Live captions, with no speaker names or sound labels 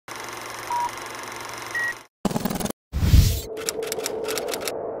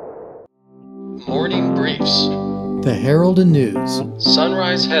Morning Briefs. The Herald and News.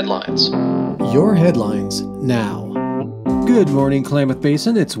 Sunrise Headlines. Your headlines now. Good morning, Klamath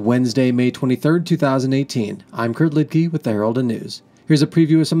Basin. It's Wednesday, May 23rd, 2018. I'm Kurt Lidke with the Herald and News. Here's a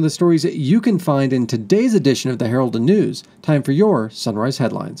preview of some of the stories that you can find in today's edition of the Herald and News. Time for your Sunrise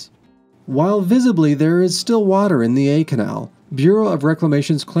Headlines. While visibly there is still water in the A Canal, Bureau of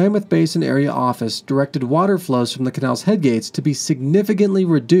Reclamation's Klamath Basin Area Office directed water flows from the canal's headgates to be significantly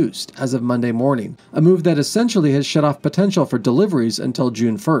reduced as of Monday morning, a move that essentially has shut off potential for deliveries until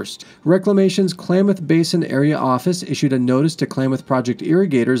June 1st. Reclamation's Klamath Basin Area Office issued a notice to Klamath Project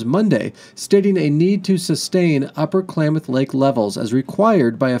irrigators Monday, stating a need to sustain Upper Klamath Lake levels as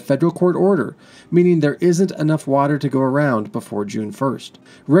required by a federal court order, meaning there isn't enough water to go around before June 1st.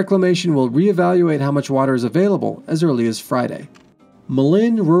 Reclamation will reevaluate how much water is available as early as Friday.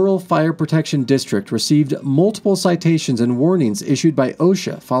 Malin Rural Fire Protection District received multiple citations and warnings issued by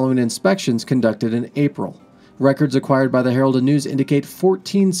OSHA following inspections conducted in April. Records acquired by the Herald and News indicate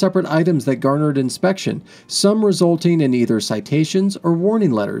 14 separate items that garnered inspection, some resulting in either citations or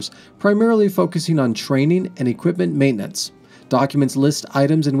warning letters, primarily focusing on training and equipment maintenance. Documents list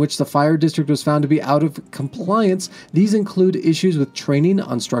items in which the fire district was found to be out of compliance. These include issues with training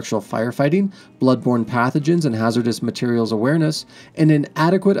on structural firefighting, bloodborne pathogens and hazardous materials awareness, an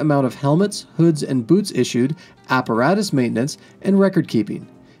inadequate amount of helmets, hoods, and boots issued, apparatus maintenance, and record keeping.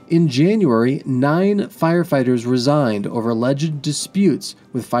 In January, 9 firefighters resigned over alleged disputes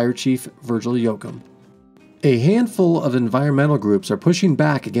with Fire Chief Virgil Yoakum. A handful of environmental groups are pushing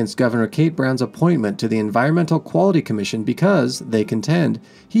back against Governor Kate Brown's appointment to the Environmental Quality Commission because, they contend,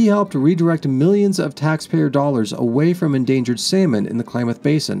 he helped redirect millions of taxpayer dollars away from endangered salmon in the Klamath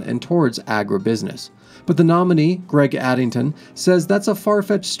Basin and towards agribusiness. But the nominee, Greg Addington, says that's a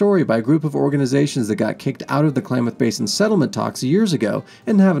far-fetched story by a group of organizations that got kicked out of the Klamath Basin settlement talks years ago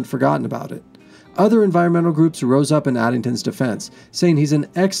and haven't forgotten about it. Other environmental groups rose up in Addington's defense, saying he's an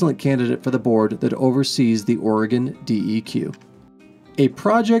excellent candidate for the board that oversees the Oregon DEQ. A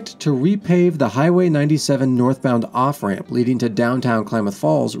project to repave the Highway 97 northbound off-ramp leading to downtown Klamath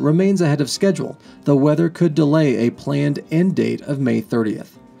Falls remains ahead of schedule, though weather could delay a planned end date of May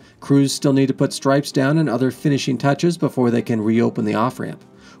 30th. Crews still need to put stripes down and other finishing touches before they can reopen the off-ramp.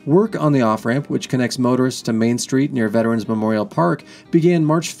 Work on the off-ramp, which connects motorists to Main Street near Veterans Memorial Park, began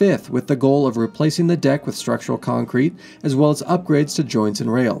March 5th with the goal of replacing the deck with structural concrete, as well as upgrades to joints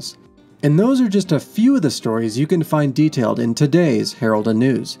and rails. And those are just a few of the stories you can find detailed in today's Herald and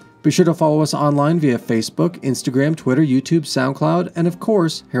News. Be sure to follow us online via Facebook, Instagram, Twitter, YouTube, SoundCloud, and of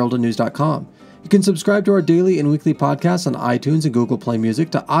course, heraldandnews.com. You can subscribe to our daily and weekly podcasts on iTunes and Google Play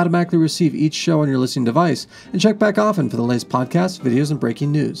Music to automatically receive each show on your listening device, and check back often for the latest podcasts, videos, and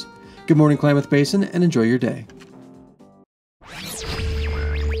breaking news. Good morning, Klamath Basin, and enjoy your day.